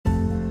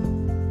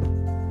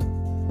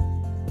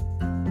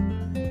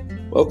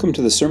Welcome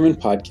to the Sermon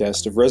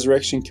Podcast of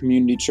Resurrection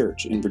Community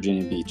Church in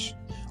Virginia Beach.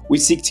 We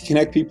seek to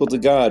connect people to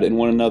God and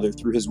one another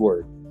through His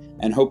Word,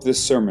 and hope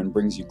this sermon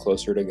brings you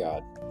closer to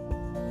God.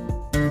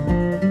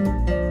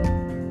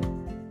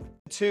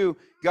 To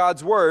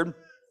God's Word.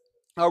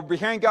 We'll be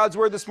hearing God's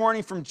Word this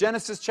morning from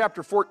Genesis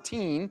chapter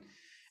 14,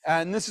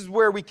 and this is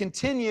where we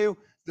continue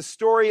the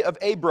story of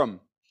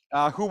Abram,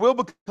 who will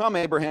become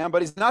Abraham,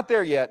 but he's not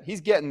there yet. He's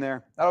getting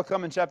there. That'll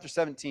come in chapter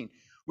 17.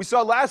 We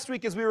saw last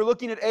week as we were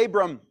looking at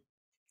Abram,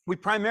 we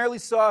primarily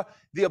saw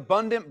the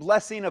abundant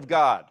blessing of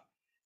God.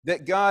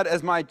 That God,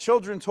 as my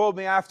children told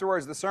me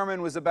afterwards, the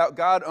sermon was about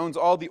God owns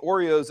all the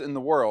Oreos in the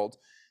world.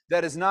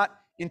 That is not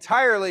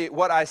entirely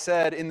what I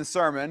said in the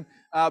sermon,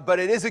 but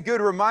it is a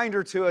good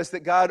reminder to us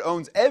that God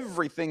owns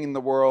everything in the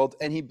world,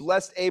 and He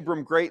blessed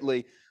Abram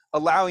greatly,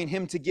 allowing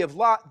him to give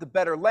Lot the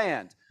better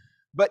land.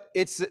 But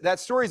that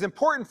story is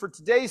important for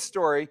today's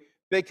story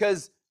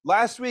because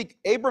last week,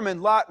 Abram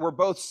and Lot were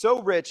both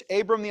so rich.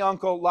 Abram the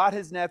uncle, Lot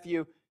his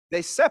nephew,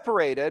 they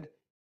separated,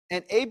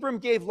 and Abram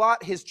gave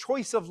Lot his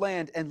choice of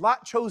land, and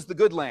Lot chose the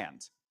good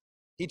land.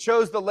 He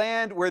chose the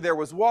land where there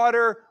was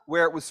water,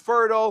 where it was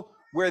fertile,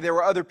 where there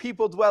were other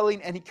people dwelling,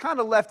 and he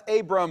kind of left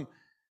Abram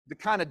the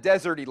kind of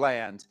deserty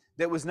land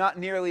that was not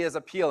nearly as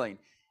appealing.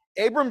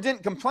 Abram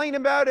didn't complain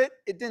about it.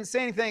 It didn't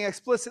say anything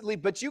explicitly,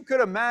 but you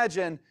could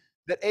imagine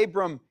that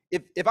Abram,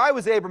 if I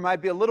was Abram, I'd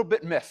be a little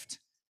bit miffed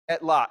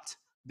at Lot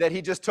that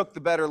he just took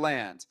the better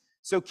land.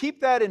 So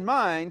keep that in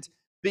mind,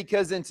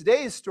 because in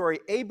today's story,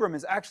 Abram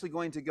is actually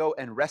going to go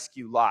and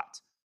rescue Lot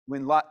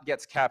when Lot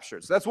gets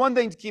captured. So that's one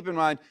thing to keep in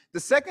mind. The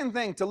second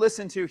thing to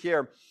listen to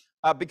here,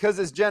 because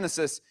it's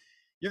Genesis,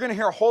 you're going to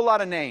hear a whole lot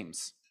of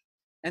names.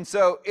 And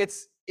so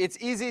it's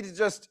easy to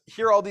just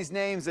hear all these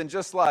names and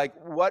just like,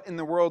 what in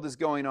the world is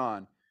going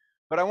on?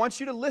 But I want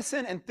you to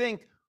listen and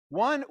think,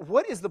 one,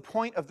 what is the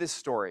point of this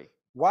story?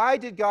 Why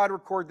did God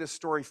record this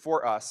story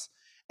for us?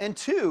 And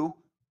two,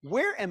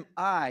 where am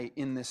I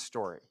in this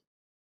story?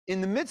 In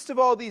the midst of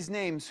all these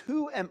names,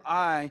 who am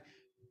I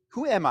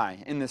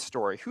in this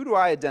story? Who do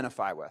I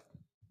identify with?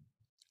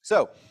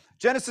 So,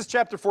 Genesis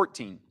chapter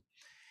 14.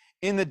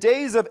 In the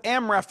days of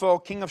Amraphel,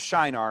 king of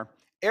Shinar,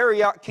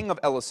 Arioch, king of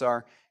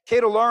Elasar,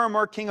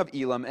 Chedorlaomer, king of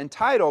Elam, and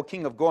Tidal,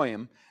 king of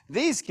Goyim,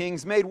 these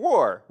kings made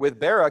war with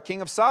Bera,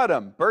 king of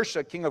Sodom,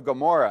 Bersha, king of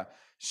Gomorrah,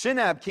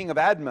 Shinab, king of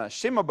Admah,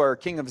 Shemeber,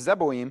 king of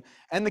Zeboim,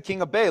 and the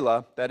king of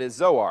Bela, that is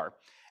Zoar.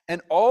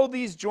 And all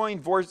these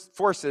joined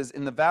forces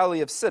in the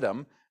valley of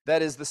Siddim,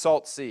 that is the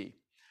Salt Sea.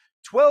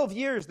 12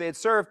 years they had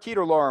served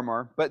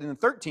Chedorlaomer, but in the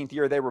 13th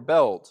year they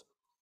rebelled.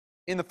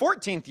 In the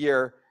 14th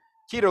year,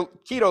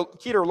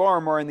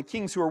 Chedorlaomer and the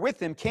kings who were with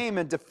him came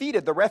and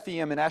defeated the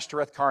Rephaim in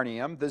Ashtoreth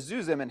Carnaim, the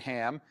Zuzim in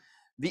Ham,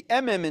 the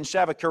Emim in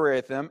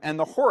Shaveh-Kiriathim, and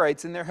the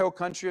Horites in their hill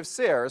country of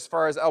Seir, as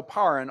far as El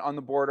Paran on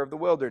the border of the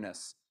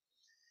wilderness.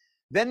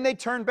 Then they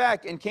turned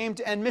back and came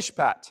to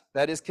En-Mishpat,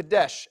 that is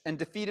Kadesh, and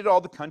defeated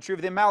all the country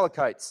of the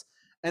Amalekites,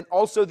 and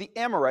also the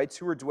Amorites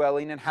who were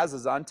dwelling in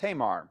Hazazon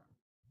Tamar.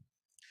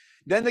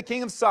 Then the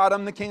king of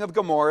Sodom, the king of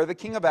Gomorrah, the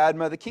king of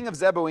Admah, the king of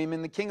Zeboim,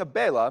 and the king of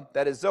Bela,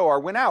 that is Zoar,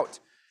 went out,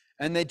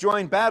 and they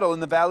joined battle in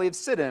the valley of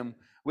Siddim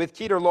with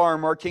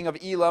Chedorlaomer, king of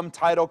Elam,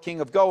 Tidal,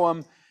 king of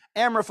Goim,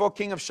 Amraphel,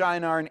 king of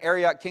Shinar, and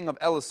Arioch, king of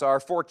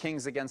Elasar, 4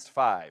 kings against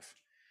 5.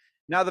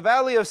 Now the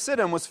valley of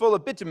Siddim was full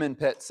of bitumen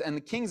pits, and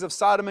the kings of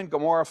Sodom and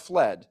Gomorrah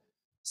fled.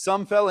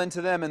 Some fell into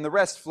them, and the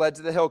rest fled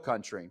to the hill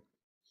country.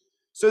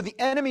 So the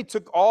enemy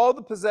took all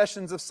the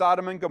possessions of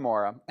Sodom and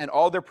Gomorrah and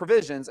all their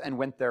provisions and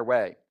went their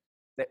way.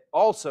 They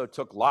also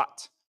took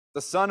Lot,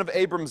 the son of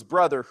Abram's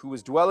brother, who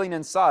was dwelling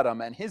in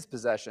Sodom, and his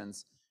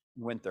possessions,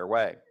 and went their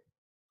way.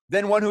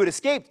 Then one who had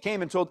escaped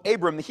came and told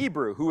Abram the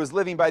Hebrew, who was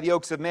living by the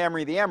oaks of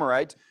Mamre the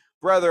Amorite,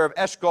 brother of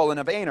Eshcol and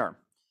of Aner.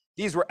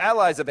 These were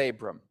allies of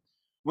Abram.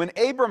 When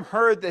Abram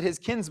heard that his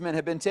kinsmen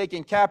had been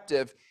taken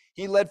captive,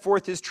 he led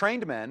forth his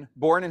trained men,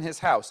 born in his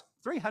house,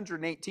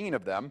 318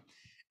 of them,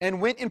 and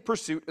went in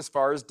pursuit as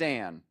far as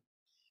Dan.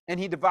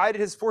 And he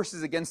divided his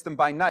forces against them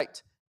by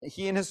night,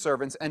 he and his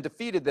servants, and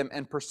defeated them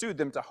and pursued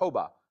them to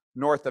Hobah,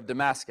 north of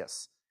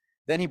Damascus.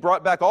 Then he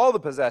brought back all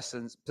the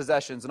possessions,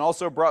 and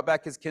also brought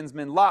back his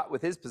kinsman Lot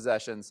with his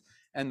possessions,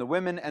 and the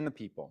women and the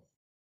people.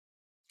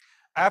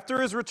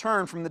 After his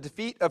return from the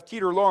defeat of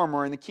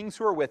Chedorlaomer and the kings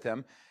who were with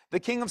him, the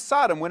king of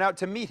Sodom went out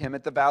to meet him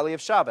at the valley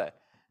of Shaveh,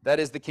 that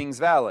is the king's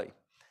valley.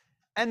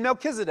 And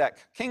Melchizedek,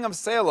 king of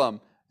Salem,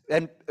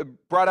 and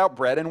brought out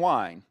bread and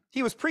wine.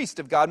 He was priest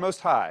of God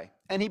Most High,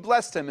 and he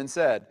blessed him and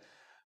said,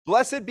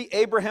 Blessed be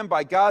Abraham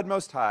by God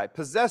Most High,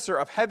 possessor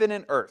of heaven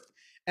and earth,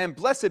 and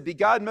blessed be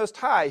God Most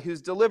High,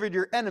 who's delivered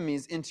your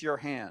enemies into your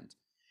hand.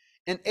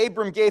 And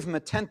Abram gave him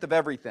 1/10 of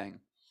everything.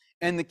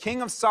 And the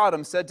king of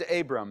Sodom said to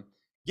Abram,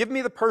 Give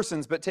me the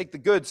persons, but take the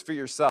goods for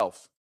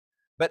yourself.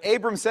 But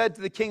Abram said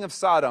to the king of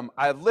Sodom,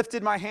 I have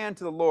lifted my hand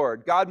to the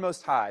Lord, God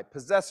Most High,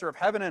 possessor of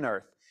heaven and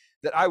earth,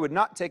 that I would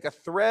not take a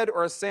thread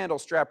or a sandal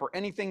strap or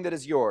anything that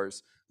is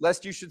yours,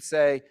 lest you should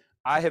say,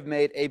 I have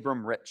made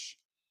Abram rich.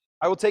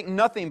 I will take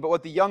nothing but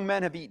what the young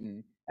men have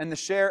eaten, and the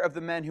share of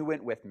the men who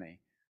went with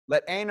me.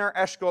 Let Aner,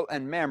 Eshcol,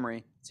 and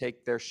Mamre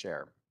take their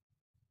share.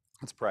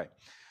 Let's pray.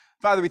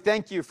 Father, we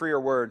thank you for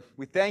your word.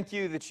 We thank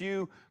you that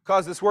you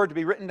caused this word to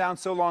be written down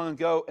so long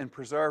ago and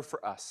preserved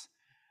for us.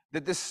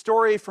 That this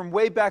story from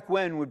way back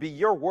when would be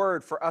your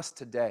word for us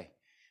today.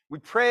 We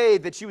pray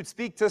that you would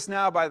speak to us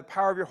now by the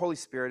power of your Holy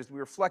Spirit as we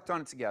reflect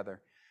on it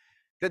together.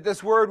 That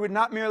this word would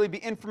not merely be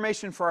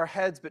information for our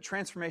heads, but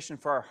transformation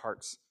for our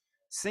hearts,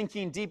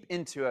 sinking deep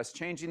into us,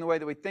 changing the way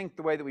that we think,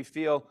 the way that we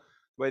feel,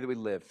 the way that we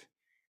live.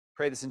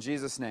 Pray this in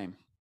Jesus' name.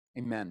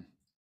 Amen.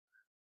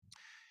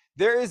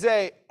 There is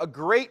a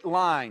great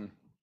line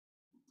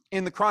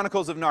in the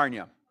Chronicles of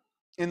Narnia,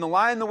 in The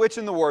Lion, the Witch,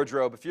 and the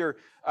Wardrobe. If you're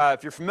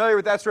familiar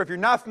with that story, if you're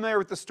not familiar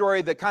with the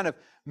story, the kind of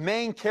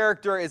main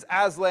character is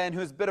Aslan,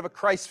 who's a bit of a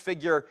Christ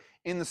figure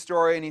in the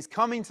story, and he's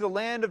coming to the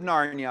land of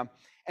Narnia,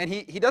 and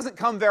he doesn't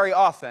come very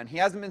often. He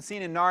hasn't been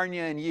seen in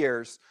Narnia in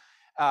years,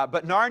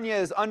 but Narnia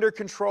is under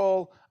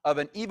control of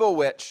an evil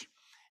witch,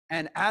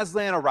 and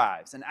Aslan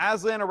arrives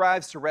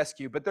to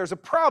rescue, but there's a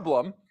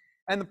problem.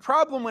 And the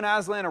problem when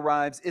Aslan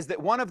arrives is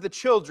that one of the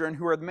children,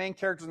 who are the main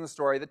characters in the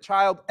story, the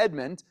child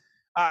Edmund,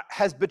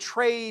 has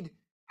betrayed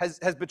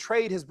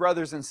his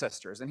brothers and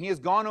sisters, and he has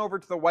gone over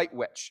to the White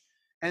Witch,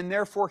 and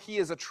therefore he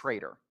is a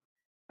traitor.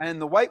 And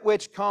the White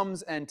Witch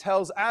comes and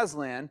tells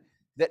Aslan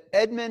that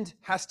Edmund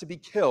has to be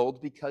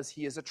killed because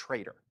he is a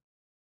traitor,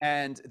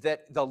 and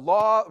that the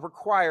law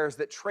requires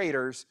that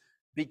traitors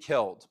be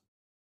killed,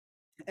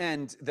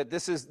 and that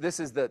this is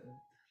the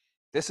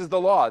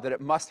law, that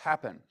it must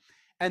happen.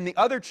 And the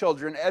other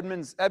children,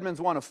 Edmund's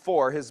one of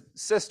four, his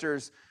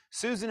sisters,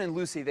 Susan and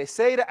Lucy, they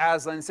say to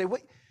Aslan, and say,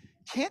 wait,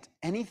 can't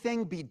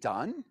anything be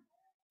done?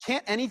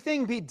 Can't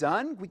anything be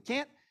done? We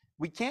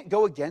can't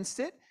go against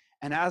it?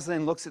 And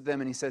Aslan looks at them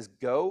and he says,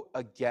 go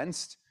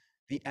against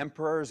the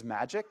emperor's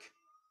magic?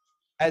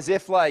 As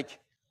if like,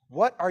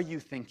 what are you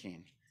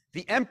thinking?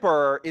 The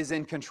emperor is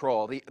in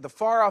control. The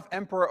far off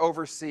emperor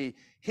oversees.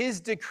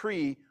 His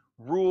decree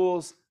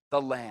rules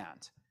the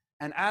land.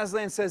 And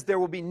Aslan says there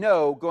will be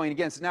no going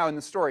against it. Now in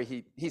the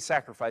story, he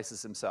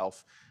sacrifices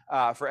himself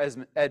for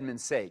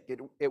Edmund's sake.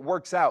 It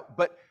works out.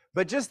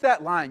 But just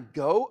that line,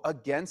 go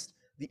against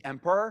the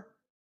emperor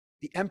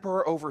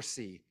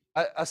oversees.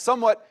 A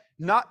somewhat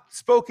not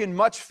spoken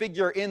much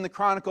figure in the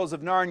Chronicles of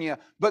Narnia,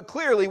 but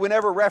clearly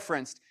whenever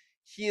referenced,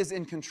 he is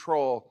in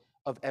control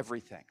of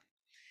everything.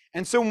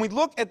 And so when we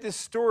look at this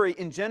story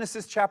in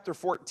Genesis chapter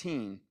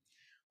 14,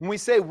 when we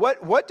say,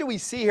 what do we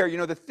see here? You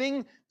know, the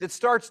thing that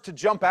starts to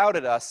jump out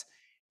at us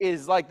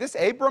is like this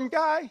Abram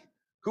guy,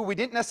 who we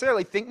didn't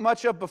necessarily think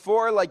much of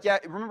before. Like, yeah,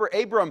 remember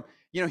Abram,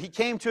 you know, he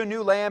came to a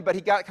new land, but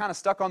he got kind of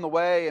stuck on the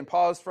way and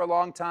paused for a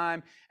long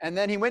time. And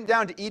then he went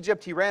down to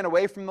Egypt. He ran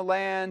away from the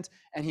land,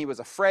 and he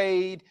was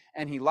afraid,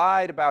 and he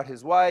lied about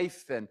his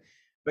wife.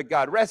 But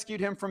God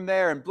rescued him from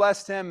there and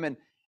blessed him.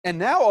 And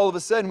now all of a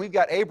sudden we've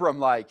got Abram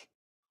like,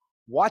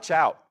 watch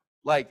out.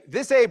 Like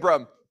this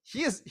Abram,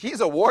 he's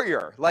a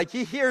warrior. Like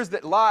he hears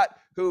that Lot,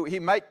 who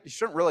he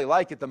shouldn't really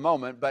like at the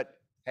moment, but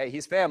hey,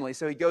 he's family,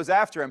 so he goes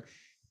after him.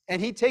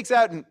 And he takes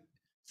out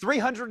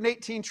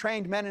 318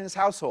 trained men in his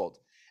household.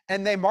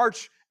 And they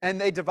march and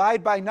they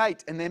divide by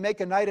night and they make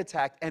a night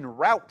attack and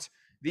rout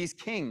these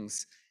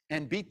kings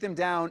and beat them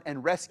down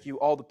and rescue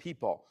all the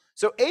people.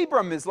 So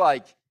Abram is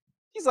like,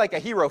 he's like a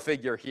hero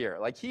figure here.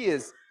 Like he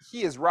is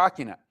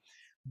rocking it.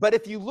 But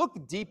if you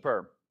look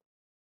deeper,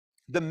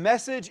 the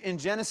message in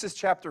Genesis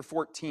chapter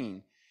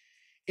 14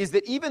 is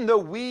that even though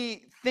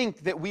we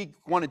think that we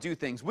want to do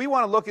things, we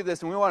want to look at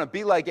this and we want to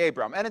be like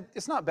Abram. And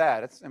it's not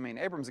bad.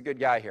 Abram's a good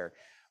guy here.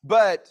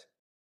 But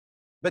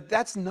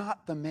that's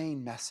not the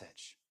main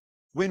message.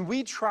 When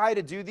we try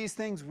to do these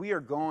things, we are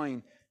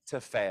going to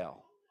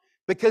fail.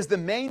 Because the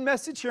main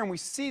message here, and we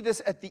see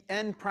this at the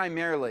end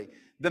primarily,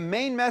 the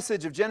main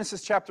message of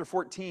Genesis chapter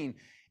 14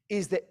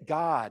 is that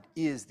God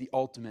is the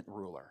ultimate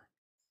ruler.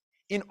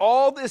 In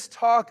all this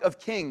talk of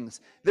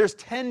kings, there's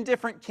 10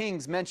 different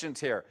kings mentioned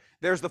here.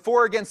 There's the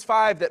 4 against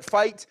 5 that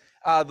fight,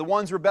 the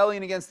ones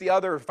rebelling against the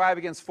other, 5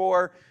 against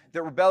 4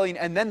 that rebelling,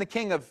 and then the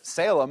king of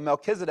Salem,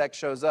 Melchizedek,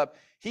 shows up.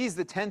 He's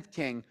the 10th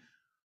king.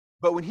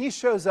 But when he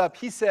shows up,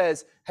 he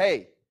says,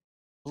 hey,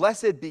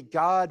 blessed be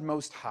God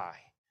Most High.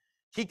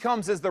 He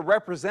comes as the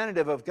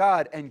representative of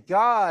God, and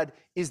God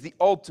is the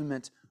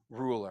ultimate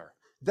ruler.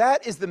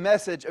 That is the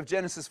message of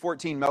Genesis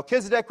 14.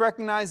 Melchizedek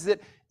recognizes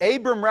it.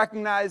 Abram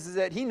recognizes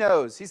it. He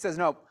knows. He says,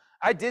 no,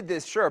 I did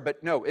this, sure,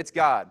 but no, it's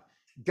God.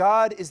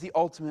 God is the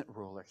ultimate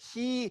ruler.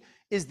 He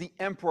is the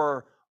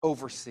emperor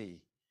overseas.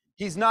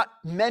 He's not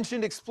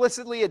mentioned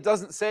explicitly. It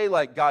doesn't say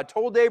like God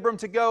told Abram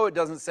to go. It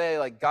doesn't say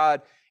like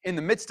God, in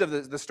the midst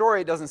of the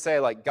story, it doesn't say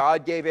like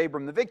God gave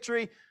Abram the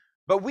victory.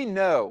 But we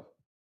know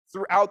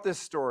throughout this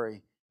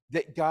story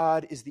that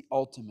God is the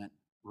ultimate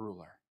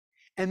ruler.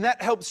 And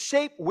that helps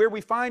shape where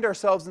we find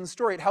ourselves in the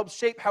story. It helps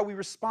shape how we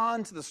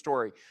respond to the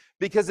story.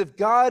 Because if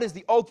God is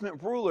the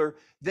ultimate ruler,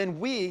 then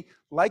we,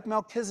 like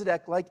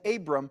Melchizedek, like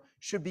Abram,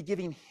 should be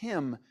giving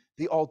him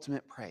the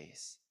ultimate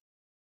praise.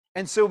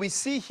 And so we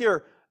see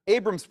here,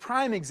 Abram's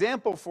prime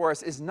example for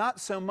us is not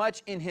so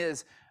much in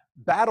his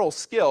battle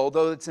skill,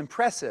 though it's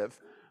impressive,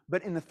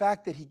 but in the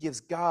fact that he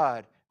gives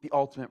God the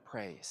ultimate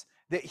praise.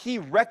 that he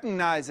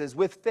recognizes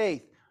with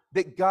faith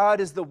that God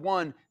is the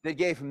one that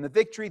gave him the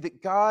victory,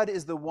 that God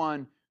is the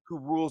one who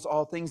rules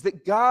all things,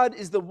 that God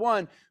is the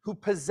one who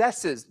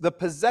possesses, the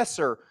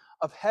possessor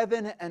of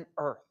heaven and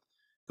earth,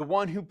 the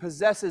one who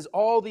possesses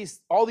all these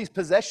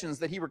possessions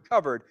that he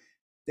recovered.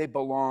 They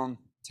belong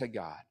to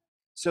God.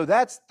 So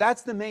that's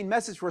the main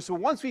message for us. So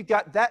once we've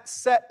got that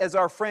set as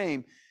our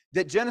frame,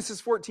 that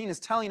Genesis 14 is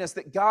telling us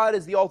that God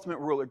is the ultimate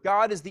ruler,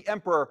 God is the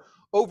emperor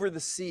over the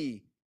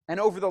sea and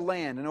over the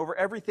land and over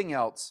everything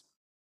else,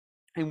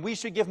 and we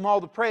should give him all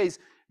the praise,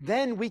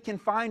 then we can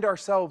find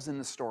ourselves in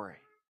the story.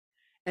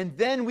 And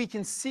then we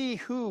can see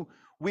who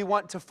we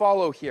want to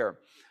follow here.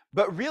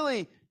 But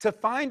really, to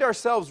find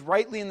ourselves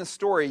rightly in the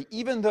story,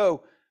 even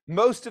though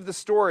most of the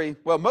story,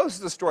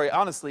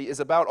 honestly, is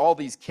about all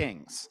these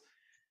kings.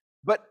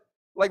 But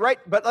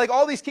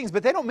all these kings,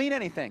 but they don't mean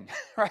anything,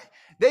 right?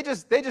 They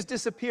just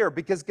disappear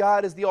because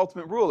God is the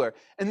ultimate ruler.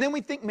 And then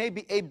we think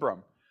maybe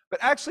Abram. But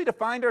actually, to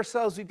find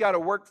ourselves, we've got to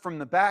work from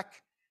the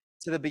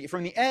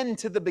end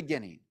to the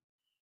beginning.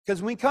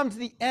 Because when we come to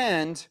the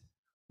end,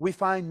 we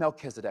find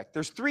Melchizedek.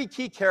 There's three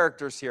key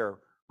characters here,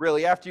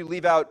 really, after you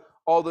leave out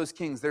all those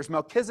kings. There's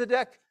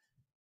Melchizedek,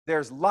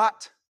 there's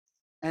Lot,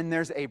 and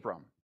there's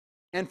Abram.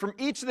 And from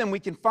each of them, we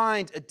can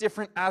find a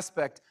different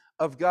aspect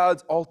of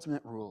God's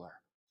ultimate ruler.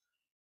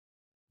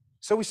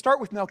 So we start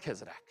with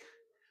Melchizedek.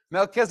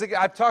 Melchizedek,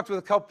 I've talked with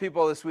a couple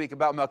people this week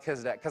about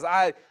Melchizedek, because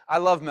I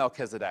love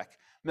Melchizedek.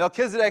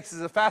 Melchizedek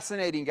is a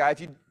fascinating guy. If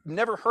you've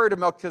never heard of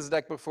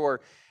Melchizedek before,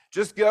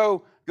 just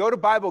go to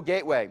Bible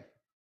Gateway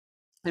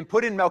and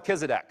put in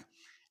Melchizedek.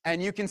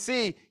 And you can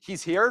see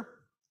he's here,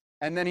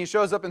 and then he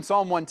shows up in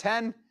Psalm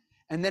 110,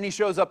 and then he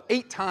shows up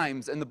 8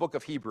 times in the book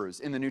of Hebrews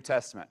in the New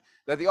Testament.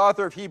 That the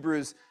author of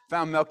Hebrews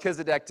found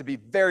Melchizedek to be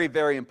very,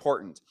 very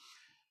important.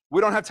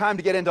 We don't have time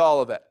to get into all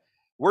of it.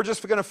 We're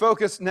just going to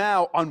focus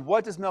now on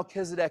what does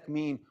Melchizedek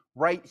mean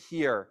right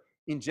here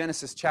in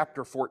Genesis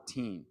chapter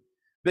 14.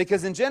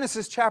 Because in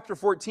Genesis chapter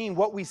 14,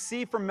 what we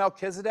see from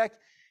Melchizedek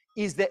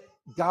is that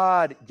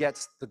God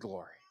gets the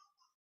glory.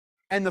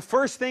 And the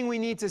first thing we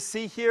need to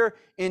see here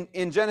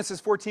in Genesis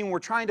 14, we're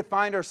trying to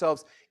find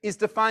ourselves, is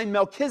to find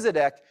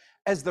Melchizedek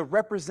as the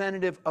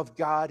representative of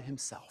God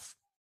himself.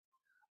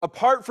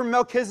 Apart from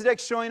Melchizedek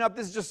showing up,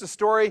 this is just a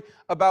story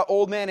about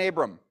old man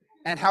Abram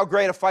and how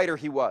great a fighter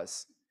he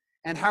was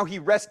and how he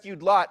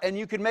rescued Lot. And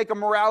you could make a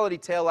morality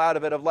tale out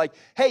of it of like,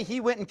 hey,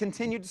 he went and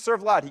continued to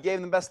serve Lot. He gave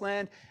him the best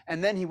land,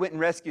 and then he went and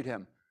rescued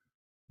him.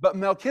 But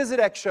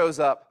Melchizedek shows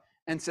up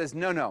and says,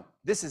 no,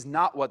 this is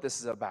not what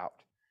this is about.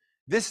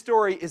 This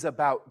story is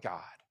about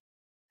God.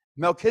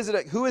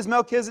 Melchizedek, who is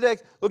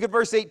Melchizedek? Look at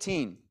verse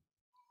 18.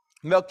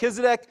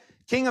 Melchizedek,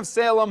 king of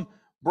Salem,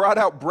 brought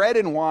out bread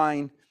and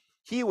wine.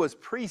 He was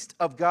priest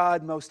of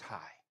God Most High.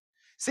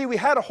 See, we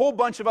had a whole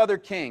bunch of other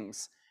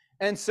kings.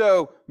 And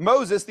so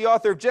Moses, the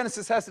author of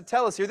Genesis, has to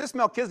tell us here, this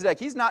Melchizedek,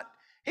 he's not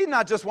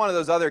just one of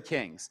those other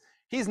kings.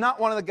 He's not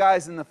one of the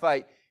guys in the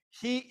fight.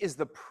 He is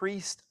the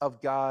priest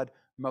of God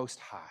Most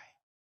High.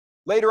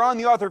 Later on,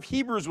 the author of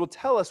Hebrews will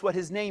tell us what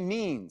his name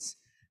means,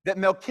 that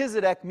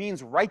Melchizedek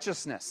means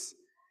righteousness,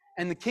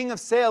 and the king of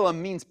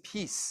Salem means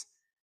peace.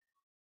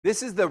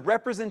 This is the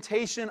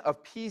representation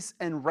of peace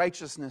and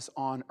righteousness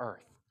on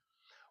earth.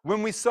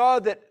 When we saw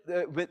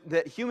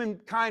that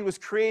humankind was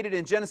created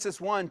in Genesis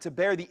 1 to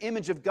bear the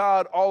image of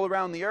God all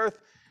around the earth,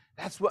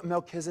 that's what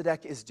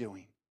Melchizedek is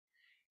doing.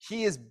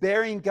 He is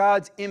bearing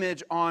God's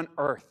image on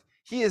earth.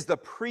 He is the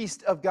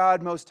priest of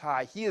God Most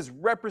High. He is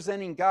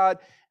representing God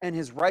and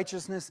his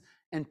righteousness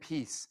and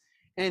peace.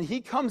 And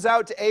he comes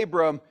out to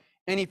Abram,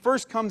 and he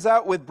first comes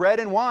out with bread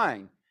and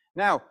wine.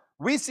 Now,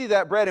 we see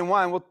that bread and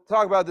wine. We'll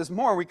talk about this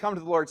more when we come to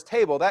the Lord's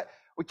table. That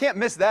we can't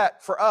miss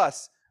that for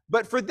us.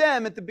 But for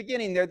them at the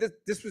beginning there,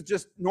 this was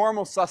just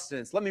normal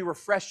sustenance. Let me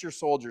refresh your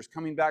soldiers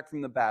coming back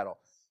from the battle.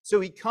 So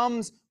he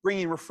comes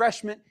bringing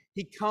refreshment.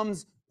 He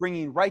comes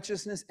bringing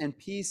righteousness and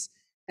peace.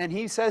 And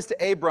he says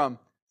to Abram,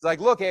 he's like,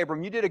 look,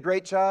 Abram, you did a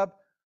great job,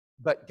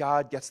 but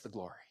God gets the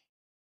glory.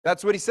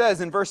 That's what he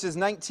says in verses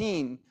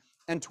 19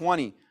 and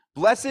 20.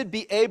 Blessed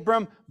be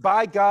Abram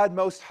by God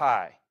Most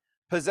High,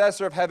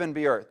 possessor of heaven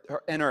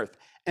and earth.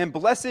 And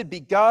blessed be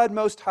God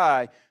Most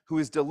High, who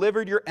has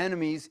delivered your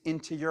enemies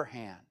into your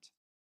hand.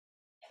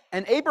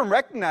 And Abram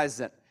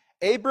recognized it.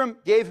 Abram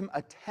gave him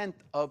a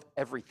tenth of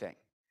everything.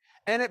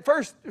 And at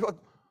first,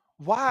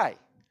 why?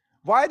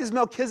 Why does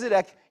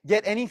Melchizedek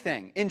get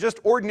anything in just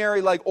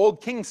ordinary, like old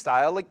king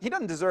style? Like, he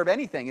doesn't deserve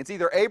anything. It's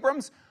either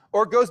Abram's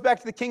or it goes back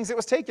to the kings it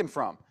was taken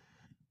from.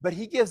 But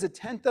he gives a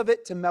tenth of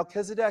it to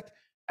Melchizedek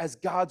as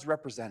God's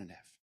representative.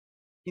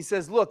 He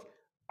says, look,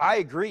 I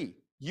agree.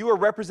 You are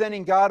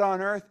representing God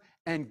on earth,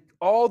 and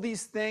all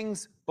these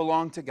things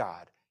belong to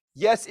God.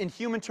 Yes, in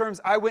human terms,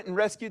 I went and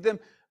rescued them,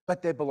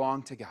 but they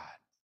belong to God.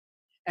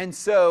 And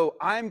so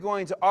I'm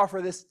going to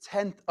offer this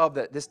tenth of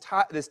it, this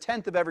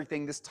tenth of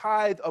everything, this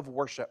tithe of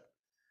worship,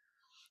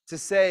 to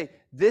say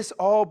this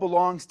all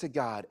belongs to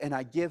God, and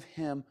I give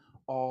him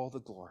all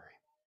the glory.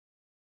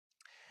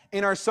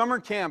 In our summer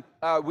camp,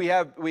 we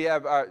have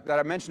that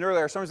I mentioned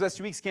earlier, our Summer's Best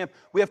 2 Weeks camp,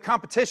 we have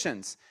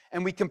competitions,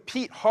 and we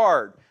compete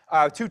hard.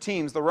 2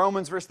 teams, the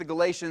Romans versus the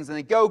Galatians, and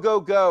they go, go,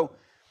 go.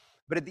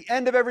 But at the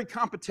end of every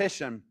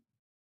competition,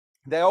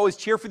 they always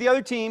cheer for the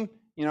other team,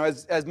 you know,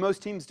 as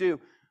most teams do.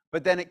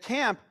 But then at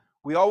camp,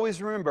 we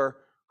always remember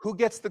who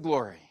gets the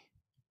glory?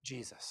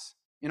 Jesus.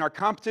 In our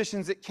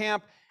competitions at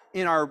camp,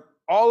 in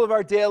all of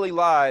our daily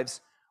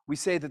lives, we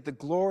say that the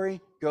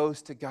glory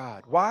goes to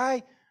God.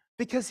 Why?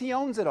 Because he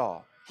owns it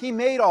all. He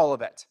made all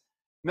of it.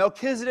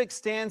 Melchizedek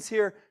stands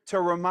here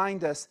to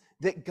remind us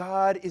that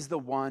God is the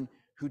one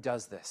who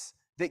does this,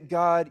 that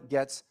God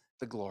gets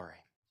the glory.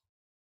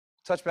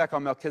 Touch back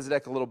on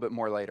Melchizedek a little bit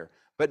more later.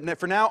 But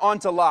for now, on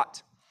to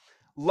Lot.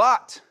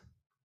 Lot.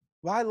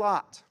 Why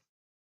Lot?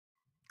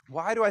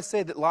 Why do I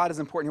say that Lot is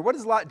important here? What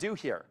does Lot do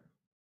here?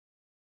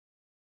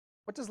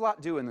 What does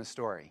Lot do in this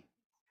story?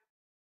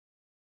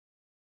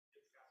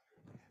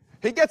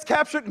 He gets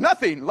captured.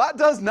 Nothing. Lot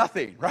does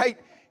nothing, right?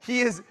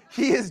 He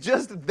is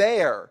just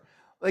there.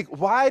 Like,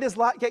 why does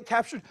Lot get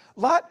captured?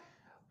 Lot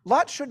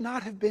should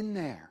not have been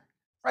there,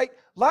 right?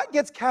 Lot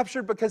gets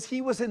captured because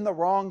he was in the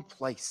wrong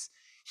place.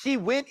 He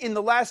went in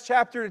the last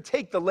chapter to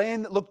take the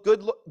land that looked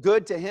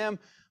good to him.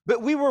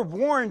 But we were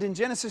warned in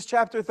Genesis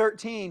chapter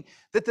 13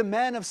 that the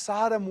men of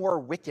Sodom were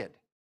wicked,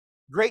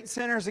 great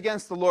sinners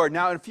against the Lord.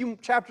 Now, in a few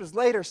chapters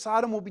later,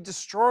 Sodom will be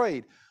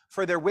destroyed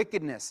for their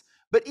wickedness.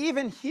 But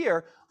even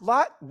here,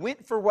 Lot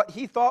went for what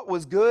he thought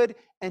was good,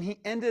 and he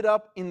ended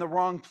up in the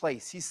wrong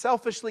place. He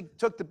selfishly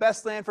took the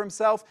best land for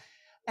himself,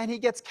 and he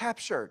gets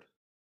captured.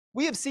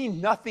 We have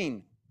seen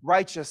nothing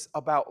righteous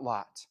about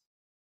Lot.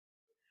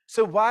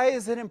 So why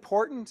is it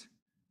important?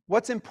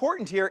 What's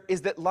important here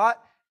is that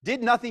Lot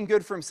did nothing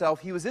good for himself.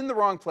 He was in the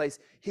wrong place.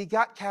 He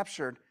got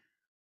captured,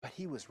 but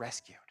he was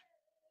rescued.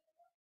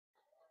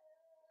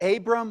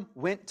 Abram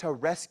went to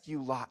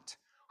rescue Lot.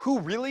 Who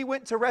really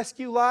went to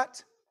rescue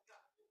Lot?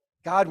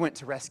 God went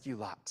to rescue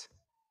Lot.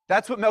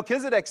 That's what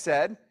Melchizedek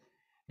said.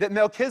 That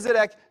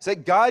Melchizedek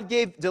said, God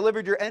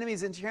delivered your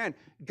enemies into your hand.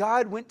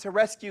 God went to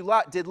rescue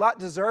Lot. Did Lot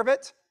deserve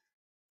it?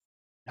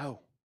 No,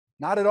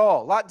 not at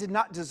all. Lot did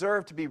not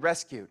deserve to be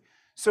rescued.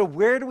 So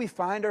where do we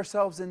find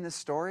ourselves in this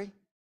story?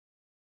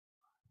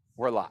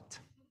 We're Lot.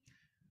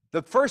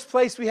 The first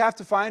place we have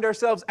to find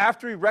ourselves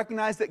after we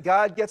recognize that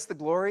God gets the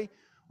glory,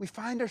 we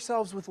find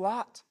ourselves with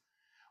Lot.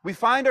 We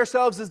find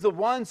ourselves as the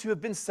ones who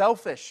have been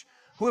selfish,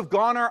 who have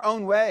gone our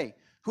own way,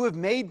 who have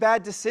made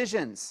bad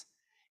decisions,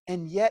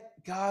 and yet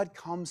God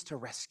comes to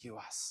rescue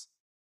us.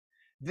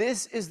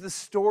 This is the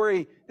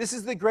story, this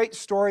is the great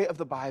story of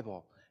the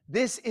Bible.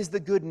 This is the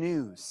good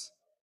news.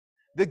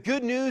 The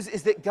good news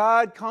is that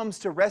God comes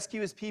to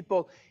rescue his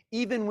people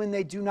even when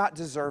they do not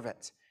deserve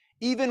it,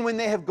 even when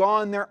they have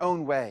gone their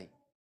own way.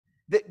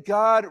 That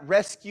God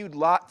rescued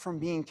Lot from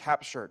being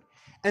captured.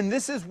 And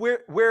this is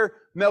where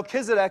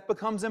Melchizedek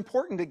becomes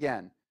important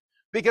again.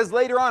 Because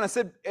later on, I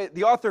said,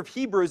 the author of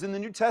Hebrews in the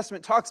New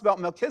Testament talks about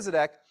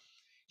Melchizedek.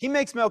 He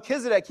makes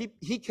Melchizedek,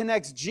 he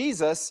connects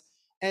Jesus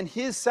and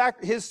his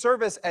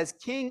service as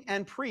king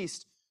and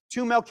priest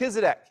to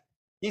Melchizedek.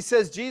 He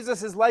says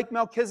Jesus is like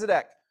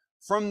Melchizedek,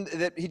 from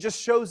that he just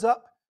shows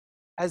up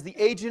as the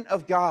agent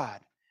of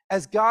God,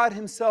 as God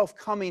himself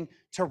coming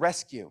to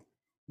rescue.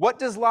 What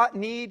does Lot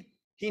need?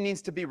 He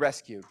needs to be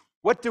rescued.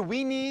 What do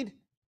we need?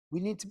 We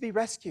need to be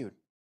rescued.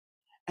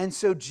 And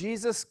so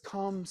Jesus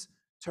comes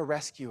to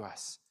rescue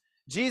us.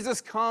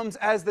 Jesus comes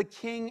as the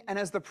king and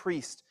as the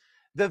priest,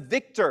 the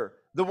victor,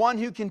 the one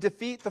who can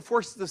defeat the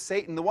forces of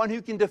Satan, the one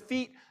who can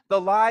defeat the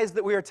lies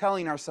that we are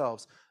telling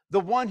ourselves, the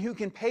one who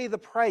can pay the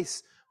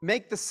price,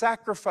 make the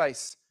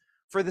sacrifice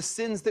for the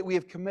sins that we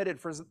have committed,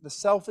 for the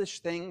selfish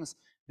things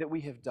that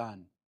we have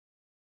done.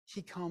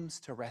 He comes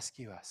to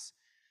rescue us.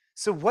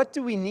 So what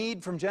do we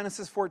need from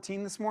Genesis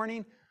 14 this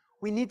morning?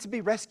 We need to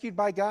be rescued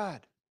by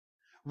God.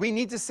 We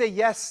need to say,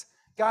 yes,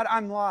 God,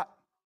 I'm Lot.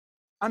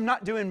 I'm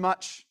not doing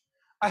much.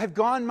 I have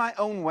gone my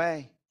own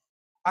way.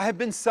 I have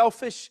been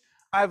selfish.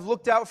 I've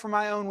looked out for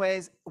my own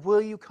ways.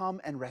 Will you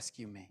come and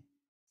rescue me?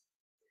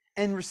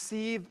 And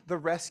receive the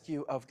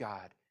rescue of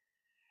God.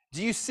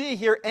 Do you see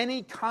here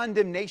any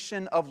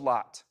condemnation of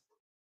Lot?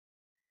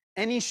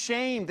 Any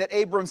shame that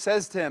Abram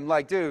says to him,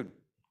 like, dude,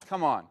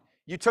 come on.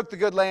 You took the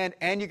good land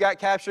and you got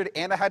captured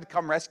and I had to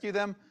come rescue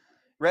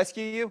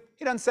you?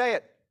 He doesn't say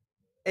it.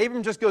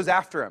 Abram just goes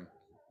after him.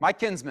 My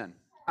kinsman,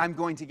 I'm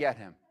going to get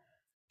him.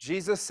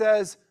 Jesus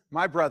says,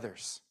 my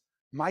brothers,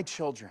 my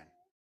children,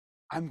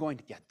 I'm going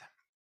to get them.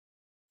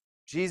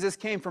 Jesus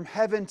came from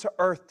heaven to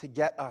earth to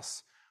get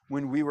us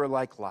when we were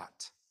like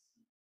Lot.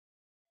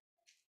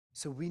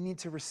 So we need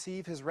to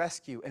receive his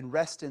rescue and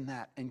rest in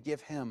that and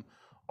give him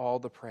all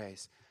the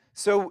praise.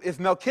 So if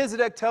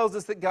Melchizedek tells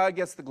us that God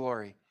gets the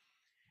glory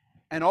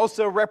and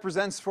also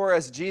represents for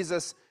us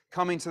Jesus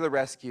coming to the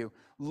rescue,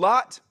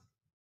 Lot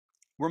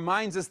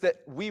reminds us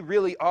that we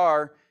really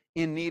are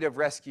in need of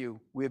rescue.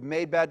 We have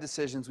made bad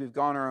decisions. We've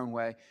gone our own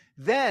way.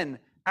 Then,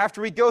 after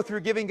we go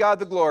through giving God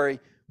the glory,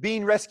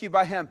 being rescued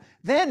by him,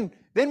 then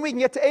we can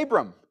get to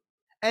Abram.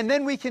 And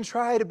then we can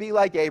try to be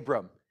like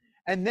Abram.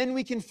 And then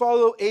we can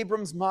follow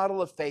Abram's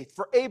model of faith.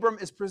 For Abram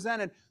is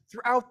presented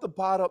throughout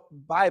the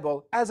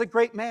Bible as a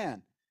great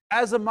man,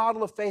 as a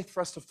model of faith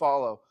for us to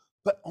follow,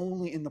 but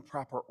only in the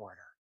proper order.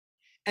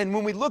 And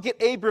when we look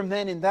at Abram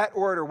then in that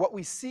order, what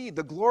we see,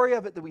 the glory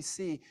of it that we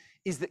see,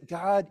 is that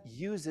God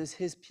uses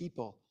his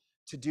people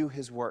to do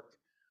his work.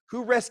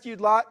 Who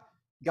rescued Lot?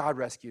 God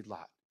rescued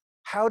Lot.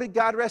 How did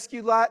God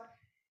rescue Lot?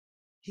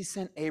 He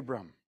sent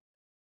Abram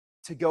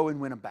to go and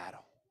win a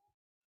battle.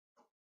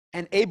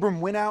 And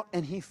Abram went out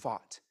and he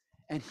fought.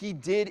 And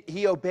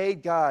he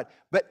obeyed God.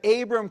 But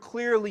Abram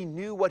clearly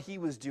knew what he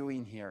was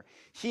doing here.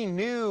 He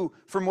knew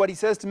from what he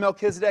says to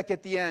Melchizedek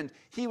at the end,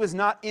 he was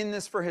not in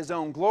this for his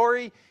own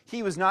glory.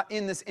 He was not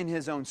in this in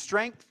his own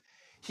strength.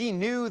 He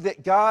knew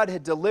that God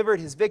had delivered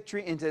his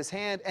victory into his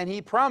hand, and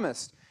he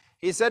promised.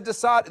 He said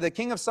to the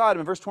king of Sodom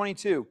in verse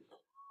 22,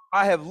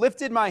 I have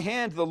lifted my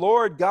hand to the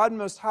Lord, God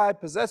Most High,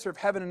 possessor of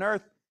heaven and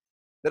earth,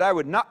 that I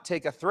would not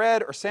take a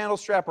thread or sandal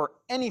strap or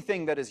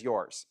anything that is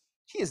yours.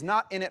 He is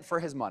not in it for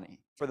his money,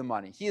 for the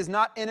money. He is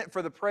not in it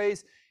for the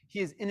praise.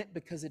 He is in it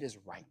because it is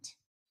right,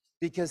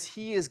 because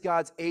he is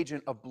God's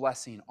agent of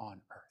blessing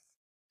on earth.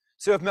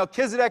 So if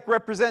Melchizedek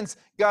represents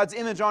God's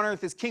image on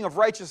earth as king of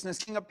righteousness,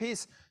 king of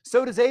peace,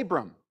 so does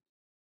Abram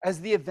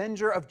as the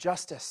avenger of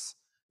justice,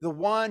 the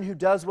one who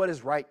does what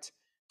is right,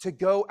 to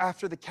go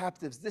after the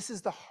captives. This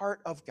is the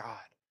heart of God,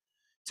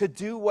 to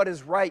do what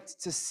is right,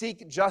 to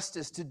seek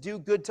justice, to do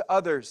good to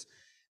others,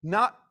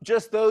 not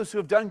just those who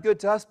have done good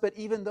to us, but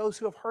even those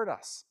who have hurt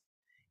us,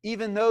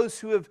 even those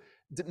who have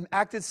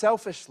acted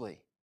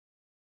selfishly,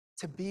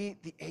 to be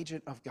the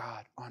agent of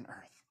God on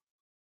earth.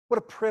 What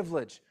a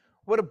privilege,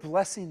 what a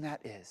blessing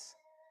that is.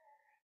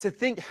 To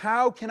think,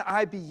 how can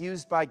I be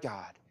used by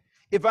God?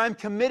 If I'm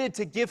committed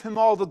to give him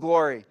all the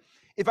glory,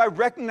 if I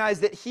recognize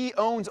that he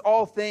owns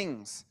all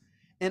things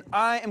and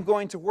I am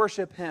going to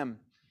worship him,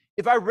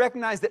 if I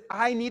recognize that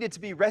I needed to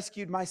be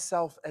rescued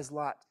myself as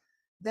Lot,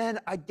 then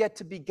I get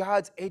to be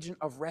God's agent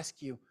of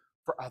rescue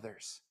for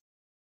others.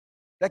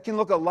 That can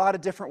look a lot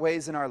of different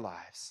ways in our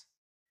lives.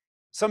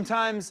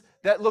 Sometimes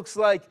that looks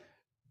like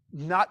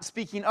not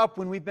speaking up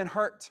when we've been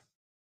hurt.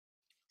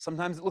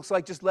 Sometimes it looks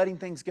like just letting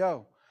things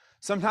go.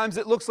 Sometimes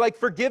it looks like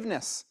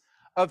forgiveness,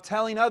 of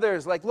telling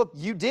others, like, look,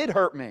 you did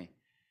hurt me,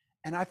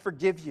 and I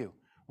forgive you.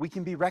 We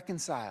can be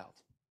reconciled.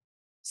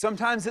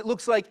 Sometimes it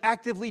looks like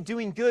actively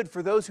doing good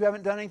for those who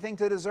haven't done anything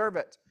to deserve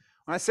it.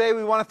 When I say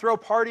we want to throw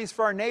parties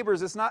for our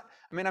neighbors, it's not,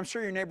 I'm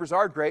sure your neighbors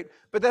are great,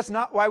 but that's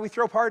not why we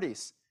throw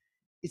parties.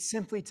 It's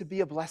simply to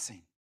be a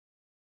blessing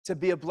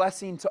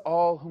to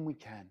all whom we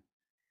can.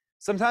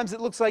 Sometimes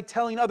it looks like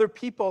telling other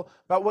people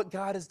about what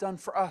God has done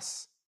for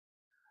us,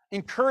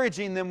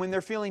 encouraging them when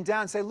they're feeling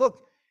down. Say,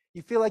 look,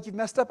 you feel like you've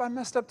messed up? I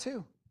messed up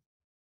too.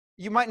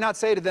 You might not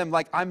say to them,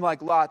 like, I'm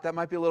like Lot. That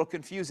might be a little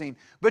confusing,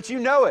 but you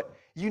know it.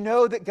 You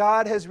know that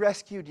God has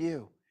rescued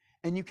you,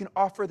 and you can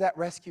offer that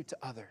rescue to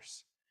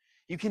others.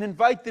 You can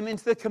invite them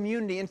into the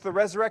community, into the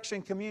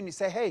resurrection community.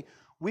 Say, hey,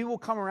 we will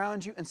come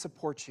around you and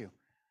support you,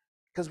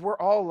 because we're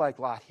all like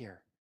Lot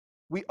here.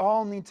 We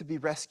all need to be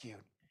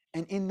rescued,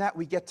 and in that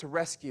we get to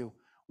rescue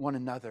one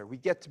another. We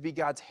get to be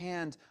God's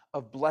hand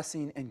of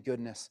blessing and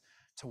goodness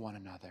to one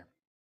another.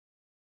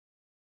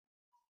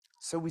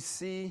 So we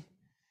see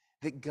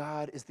that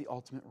God is the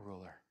ultimate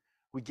ruler.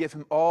 We give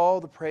him all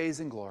the praise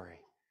and glory.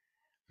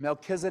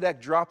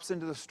 Melchizedek drops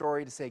into the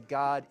story to say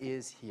God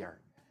is here.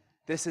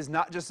 This is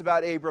not just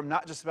about Abram,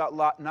 not just about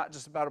Lot, not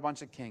just about a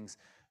bunch of kings,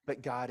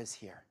 but God is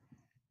here.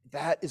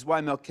 That is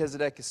why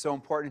Melchizedek is so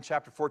important in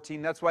chapter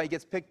 14. That's why he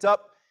gets picked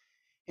up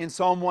in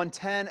Psalm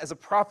 110 as a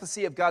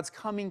prophecy of God's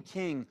coming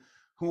king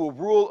who will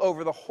rule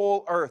over the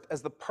whole earth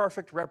as the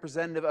perfect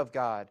representative of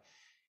God.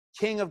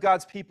 King of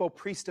God's people,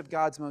 priest of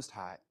God Most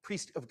High.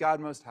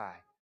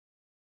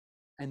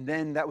 And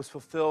then that was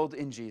fulfilled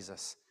in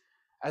Jesus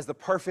as the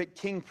perfect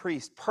king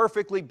priest,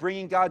 perfectly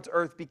bringing God to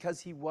earth because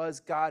he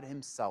was God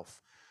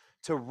himself,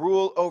 to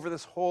rule over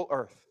this whole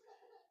earth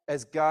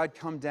as God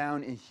come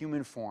down in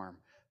human form,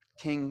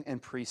 king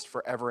and priest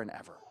forever and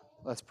ever.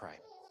 Let's pray.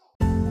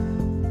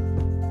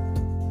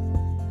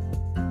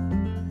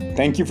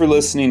 Thank you for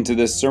listening to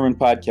this sermon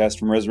podcast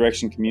from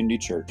Resurrection Community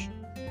Church.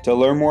 To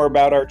learn more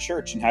about our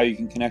church and how you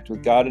can connect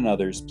with God and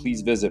others,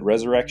 please visit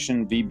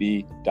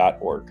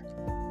resurrectionvb.org.